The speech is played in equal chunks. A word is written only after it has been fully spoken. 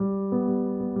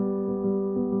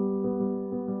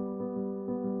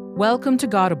Welcome to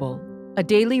Godable, a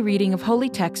daily reading of holy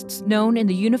texts known in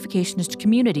the Unificationist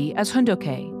community as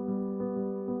Hundoke.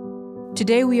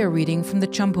 Today we are reading from the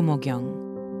Chambumo Gyeong.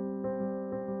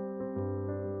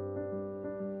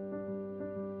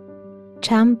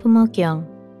 Chambumo Gyeong,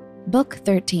 Book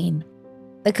 13,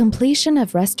 The Completion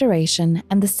of Restoration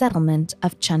and the Settlement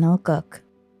of Cheon.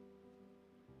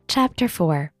 Chapter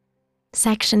 4,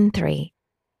 Section 3,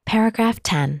 Paragraph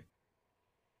 10.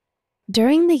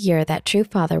 During the year that True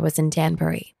Father was in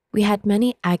Danbury, we had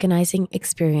many agonizing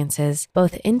experiences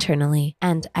both internally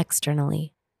and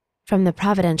externally. From the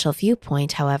providential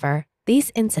viewpoint, however, these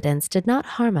incidents did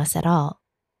not harm us at all.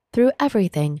 Through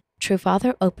everything, True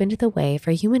Father opened the way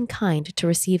for humankind to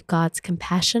receive God's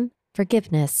compassion,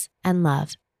 forgiveness, and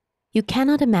love. You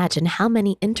cannot imagine how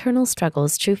many internal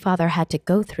struggles True Father had to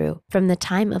go through from the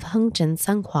time of Hungjin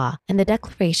Sunghwa and the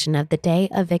declaration of the Day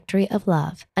of Victory of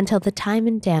Love until the time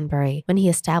in Danbury when he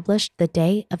established the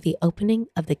day of the opening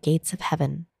of the gates of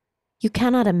heaven. You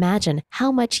cannot imagine how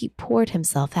much he poured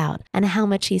himself out and how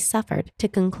much he suffered to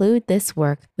conclude this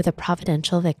work with a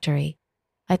providential victory.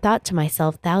 I thought to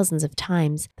myself thousands of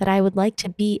times that I would like to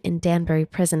be in Danbury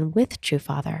prison with True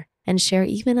Father and share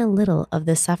even a little of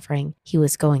the suffering he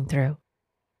was going through.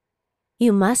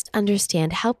 You must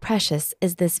understand how precious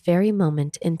is this very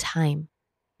moment in time.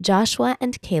 Joshua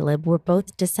and Caleb were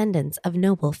both descendants of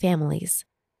noble families.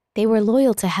 They were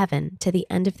loyal to heaven to the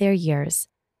end of their years.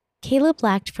 Caleb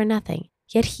lacked for nothing,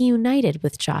 yet he united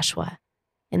with Joshua.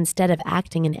 Instead of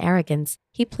acting in arrogance,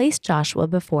 he placed Joshua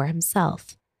before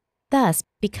himself. Thus,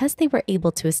 because they were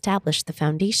able to establish the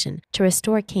foundation to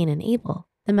restore Cain and Abel,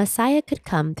 the Messiah could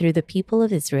come through the people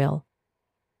of Israel.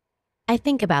 I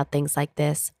think about things like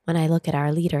this when I look at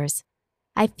our leaders.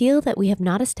 I feel that we have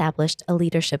not established a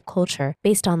leadership culture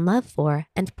based on love for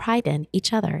and pride in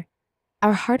each other.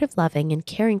 Our heart of loving and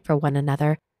caring for one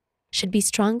another should be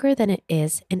stronger than it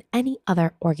is in any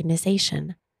other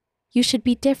organization. You should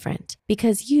be different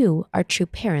because you are True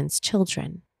Parents'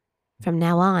 children. From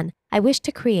now on, I wish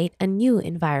to create a new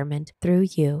environment through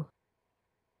you.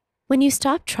 When you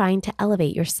stop trying to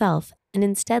elevate yourself and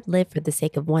instead live for the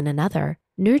sake of one another,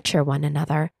 nurture one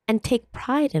another, and take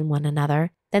pride in one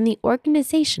another, then the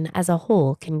organization as a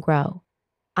whole can grow.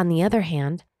 On the other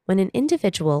hand, when an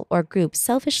individual or group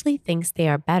selfishly thinks they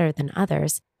are better than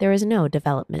others, there is no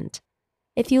development.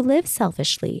 If you live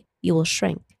selfishly, you will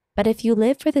shrink, but if you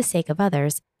live for the sake of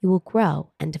others, you will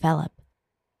grow and develop.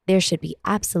 There should be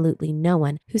absolutely no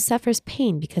one who suffers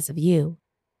pain because of you.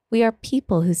 We are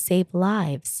people who save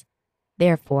lives.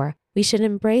 Therefore, we should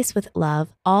embrace with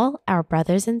love all our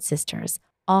brothers and sisters,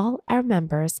 all our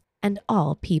members, and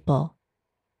all people.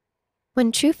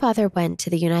 When True Father went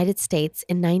to the United States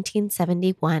in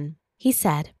 1971, he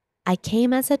said, "I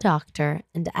came as a doctor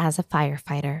and as a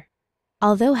firefighter."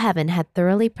 Although heaven had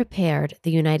thoroughly prepared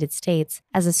the United States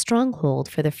as a stronghold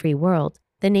for the free world,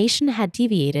 the nation had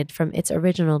deviated from its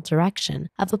original direction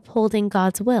of upholding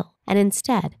God's will and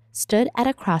instead stood at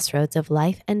a crossroads of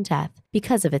life and death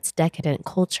because of its decadent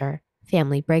culture,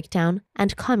 family breakdown,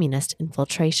 and communist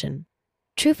infiltration.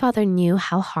 True Father knew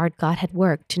how hard God had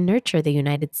worked to nurture the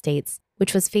United States,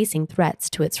 which was facing threats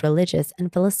to its religious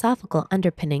and philosophical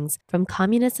underpinnings from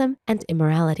communism and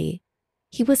immorality.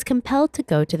 He was compelled to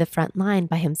go to the front line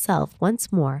by himself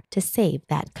once more to save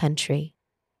that country.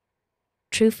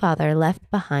 True Father left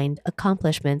behind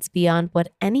accomplishments beyond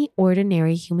what any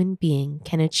ordinary human being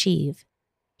can achieve.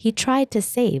 He tried to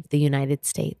save the United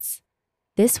States.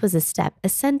 This was a step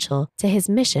essential to his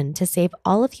mission to save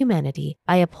all of humanity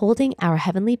by upholding our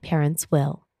Heavenly Parents'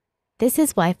 will. This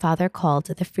is why Father called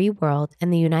the free world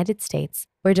and the United States,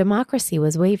 where democracy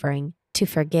was wavering, to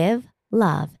forgive,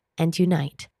 love, and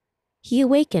unite. He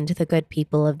awakened the good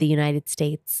people of the United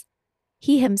States.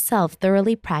 He himself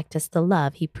thoroughly practiced the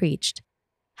love he preached.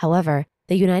 However,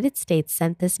 the United States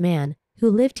sent this man,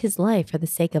 who lived his life for the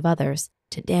sake of others,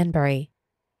 to Danbury.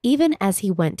 Even as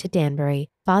he went to Danbury,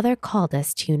 Father called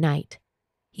us to unite.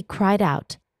 He cried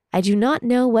out, "I do not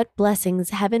know what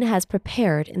blessings heaven has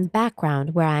prepared in the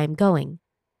background where I am going.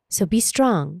 So be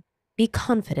strong, be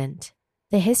confident."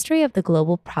 The history of the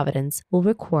global providence will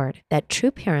record that True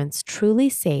Parents truly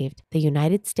saved the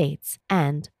United States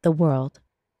and the world.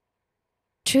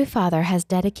 True Father has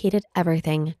dedicated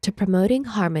everything to promoting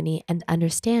harmony and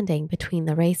understanding between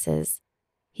the races.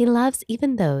 He loves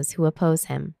even those who oppose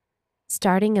him.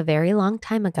 Starting a very long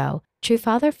time ago, True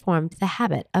Father formed the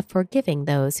habit of forgiving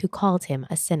those who called him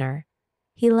a sinner.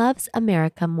 He loves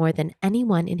America more than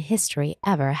anyone in history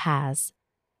ever has.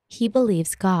 He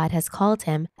believes God has called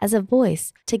him as a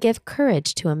voice to give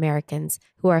courage to Americans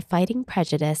who are fighting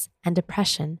prejudice and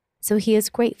oppression, so he is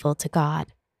grateful to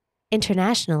God.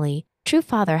 Internationally, True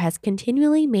Father has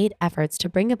continually made efforts to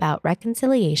bring about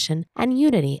reconciliation and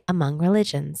unity among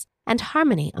religions and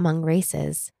harmony among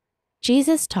races.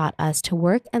 Jesus taught us to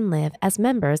work and live as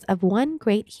members of one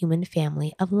great human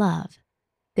family of love.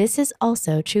 This is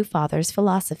also True Father's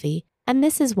philosophy, and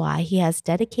this is why he has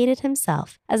dedicated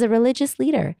himself as a religious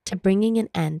leader to bringing an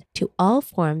end to all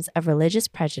forms of religious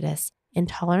prejudice,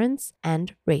 intolerance,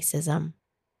 and racism.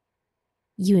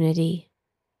 Unity.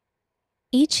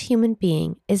 Each human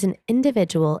being is an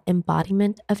individual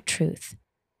embodiment of truth.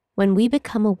 When we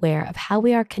become aware of how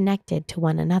we are connected to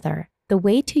one another, the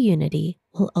way to unity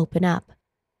will open up.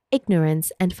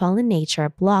 Ignorance and fallen nature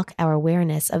block our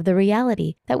awareness of the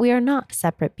reality that we are not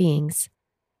separate beings.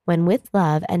 When with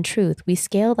love and truth we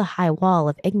scale the high wall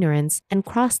of ignorance and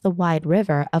cross the wide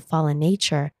river of fallen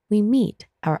nature, we meet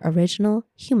our original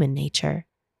human nature.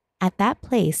 At that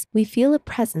place, we feel a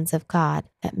presence of God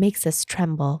that makes us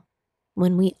tremble.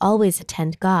 When we always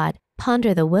attend God,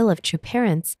 ponder the will of true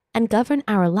parents, and govern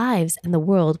our lives and the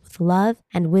world with love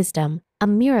and wisdom, a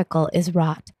miracle is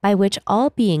wrought by which all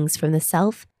beings from the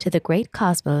self to the great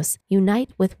cosmos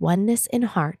unite with oneness in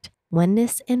heart,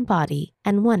 oneness in body,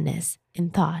 and oneness in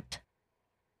thought.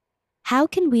 How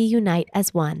can we unite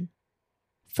as one?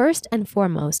 First and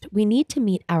foremost, we need to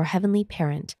meet our Heavenly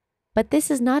Parent, but this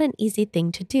is not an easy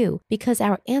thing to do because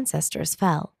our ancestors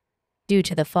fell. Due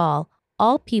to the fall,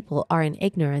 all people are in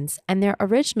ignorance and their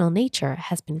original nature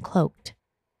has been cloaked.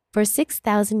 For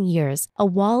 6,000 years, a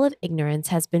wall of ignorance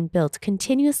has been built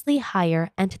continuously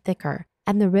higher and thicker,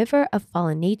 and the river of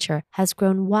fallen nature has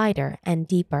grown wider and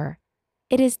deeper.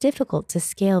 It is difficult to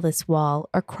scale this wall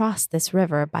or cross this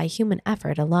river by human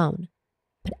effort alone.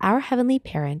 But our Heavenly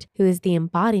Parent, who is the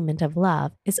embodiment of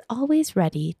love, is always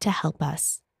ready to help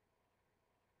us.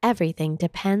 Everything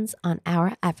depends on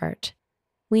our effort.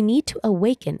 We need to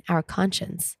awaken our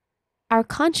conscience. Our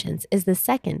conscience is the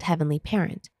second Heavenly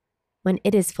Parent. When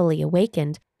it is fully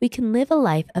awakened, we can live a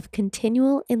life of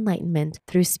continual enlightenment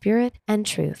through spirit and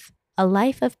truth, a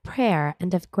life of prayer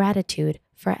and of gratitude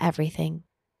for everything.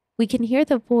 We can hear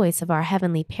the voice of our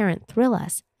Heavenly Parent thrill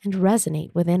us and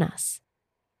resonate within us.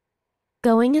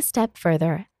 Going a step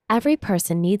further, every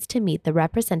person needs to meet the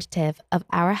representative of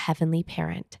our Heavenly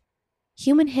Parent.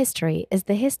 Human history is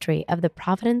the history of the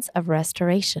providence of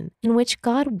restoration, in which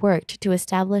God worked to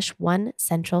establish one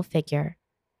central figure.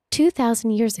 2,000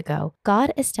 years ago,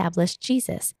 God established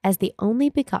Jesus as the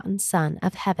only begotten Son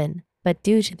of heaven, but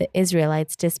due to the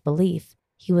Israelites' disbelief,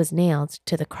 he was nailed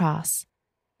to the cross.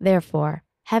 Therefore,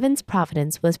 heaven's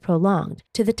providence was prolonged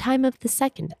to the time of the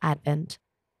second advent.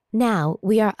 Now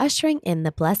we are ushering in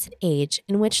the blessed age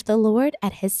in which the Lord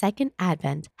at his second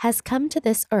advent has come to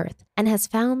this earth and has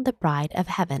found the bride of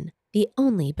heaven, the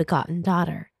only begotten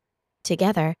daughter.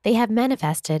 Together, they have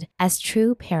manifested as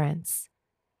true parents.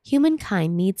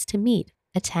 Humankind needs to meet,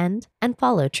 attend, and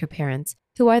follow true parents,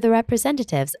 who are the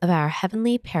representatives of our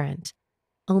Heavenly Parent.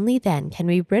 Only then can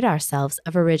we rid ourselves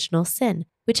of original sin,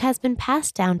 which has been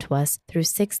passed down to us through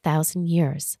 6,000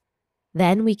 years.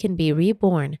 Then we can be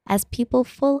reborn as people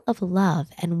full of love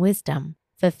and wisdom,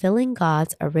 fulfilling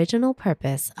God's original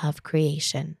purpose of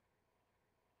creation.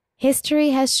 History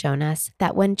has shown us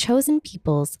that when chosen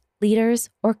peoples, leaders,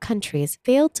 or countries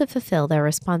failed to fulfill their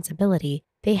responsibility,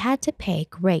 they had to pay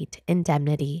great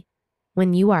indemnity.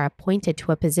 When you are appointed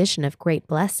to a position of great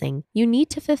blessing, you need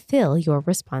to fulfill your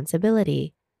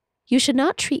responsibility. You should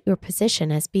not treat your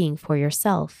position as being for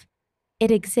yourself. It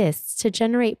exists to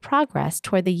generate progress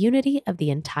toward the unity of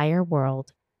the entire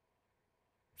world.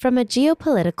 From a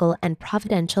geopolitical and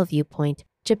providential viewpoint,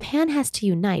 Japan has to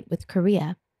unite with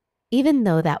Korea. Even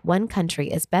though that one country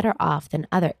is better off than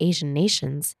other Asian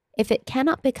nations, if it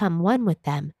cannot become one with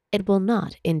them, it will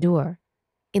not endure.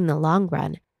 In the long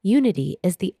run, unity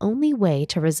is the only way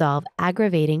to resolve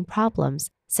aggravating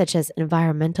problems such as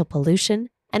environmental pollution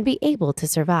and be able to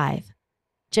survive.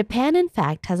 Japan, in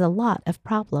fact, has a lot of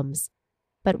problems.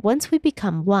 But once we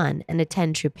become one and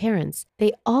attend true parents,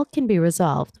 they all can be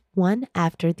resolved one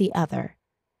after the other.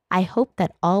 I hope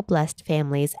that all blessed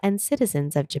families and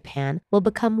citizens of Japan will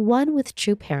become one with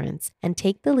true parents and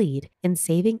take the lead in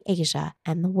saving Asia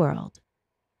and the world.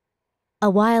 A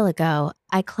while ago,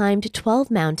 I climbed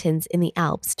 12 mountains in the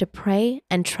Alps to pray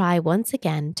and try once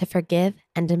again to forgive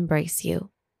and embrace you.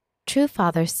 True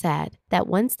Father said that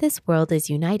once this world is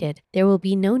united, there will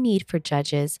be no need for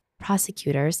judges,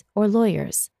 prosecutors, or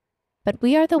lawyers. But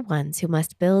we are the ones who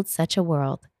must build such a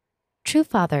world. True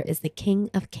Father is the King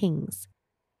of Kings.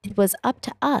 It was up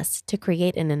to us to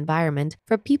create an environment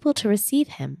for people to receive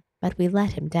him, but we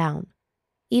let him down.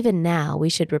 Even now, we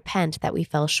should repent that we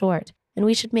fell short, and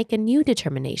we should make a new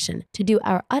determination to do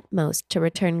our utmost to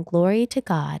return glory to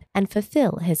God and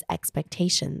fulfill His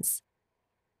expectations.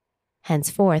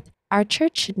 Henceforth, our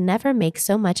church should never make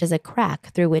so much as a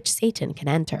crack through which Satan can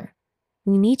enter.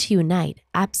 We need to unite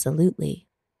absolutely.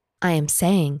 I am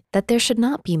saying that there should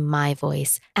not be my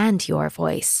voice and your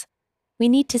voice. We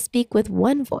need to speak with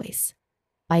one voice.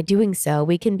 By doing so,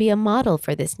 we can be a model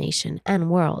for this nation and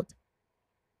world.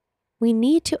 We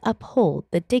need to uphold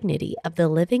the dignity of the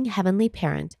living Heavenly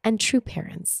Parent and true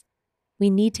parents. We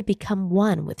need to become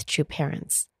one with true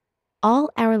parents.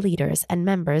 All our leaders and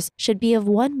members should be of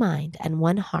one mind and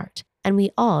one heart, and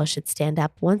we all should stand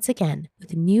up once again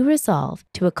with new resolve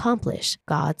to accomplish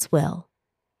God's will.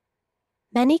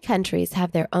 Many countries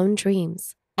have their own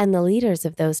dreams, and the leaders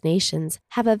of those nations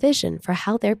have a vision for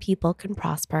how their people can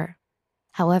prosper.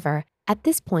 However, at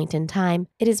this point in time,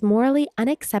 it is morally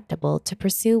unacceptable to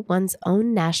pursue one's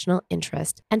own national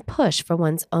interest and push for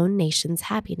one's own nation's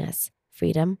happiness,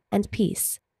 freedom, and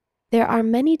peace. There are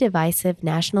many divisive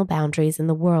national boundaries in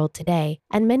the world today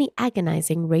and many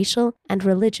agonizing racial and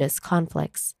religious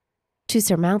conflicts. To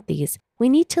surmount these, we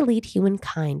need to lead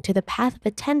humankind to the path of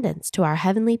attendance to our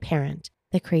Heavenly Parent,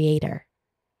 the Creator.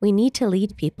 We need to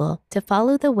lead people to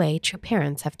follow the way true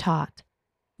parents have taught.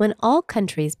 When all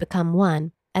countries become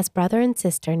one, as brother and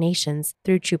sister nations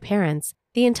through true parents,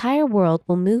 the entire world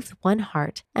will move with one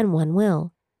heart and one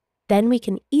will. Then we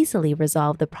can easily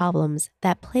resolve the problems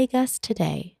that plague us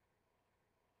today.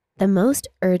 The most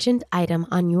urgent item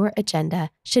on your agenda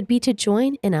should be to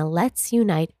join in a Let's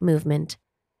Unite movement.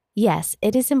 Yes,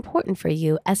 it is important for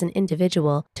you as an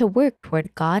individual to work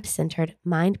toward God-centered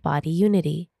mind-body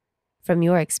unity. From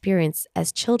your experience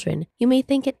as children, you may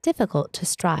think it difficult to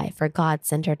strive for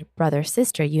God-centered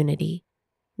brother-sister unity.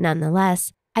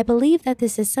 Nonetheless, I believe that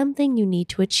this is something you need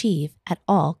to achieve at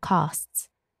all costs.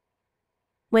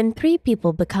 When three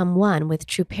people become one with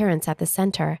true parents at the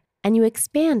center, and you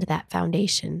expand that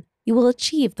foundation, you will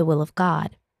achieve the will of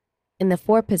God. In the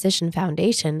four-position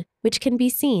foundation, which can be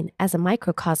seen as a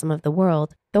microcosm of the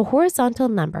world, the horizontal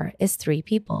number is 3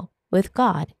 people, with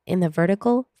God in the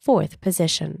vertical 4th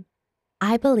position.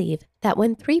 I believe that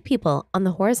when 3 people on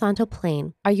the horizontal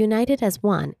plane are united as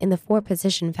one in the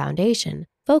 4-position foundation,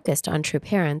 focused on true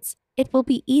parents, it will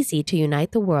be easy to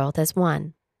unite the world as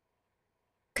one.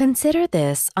 Consider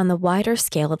this on the wider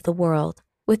scale of the world,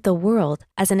 with the world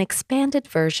as an expanded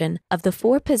version of the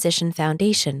 4-position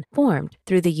foundation formed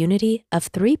through the unity of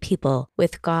 3 people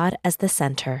with God as the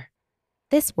center.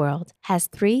 This world has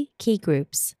 3 key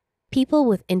groups: people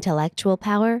with intellectual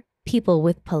power, people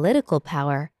with political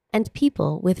power, and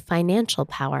people with financial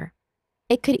power.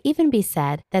 It could even be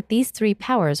said that these 3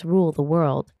 powers rule the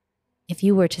world. If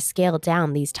you were to scale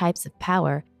down these types of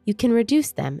power, you can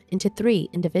reduce them into 3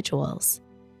 individuals.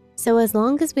 So as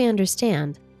long as we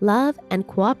understand, love, and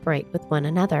cooperate with one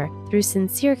another through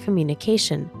sincere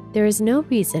communication, there is no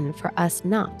reason for us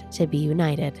not to be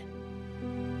united.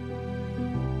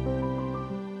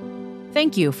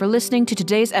 Thank you for listening to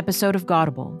today's episode of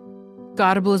Godable.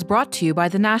 Godable is brought to you by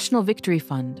the National Victory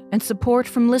Fund and support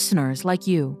from listeners like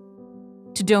you.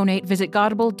 To donate, visit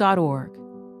godable.org.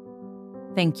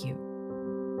 Thank you.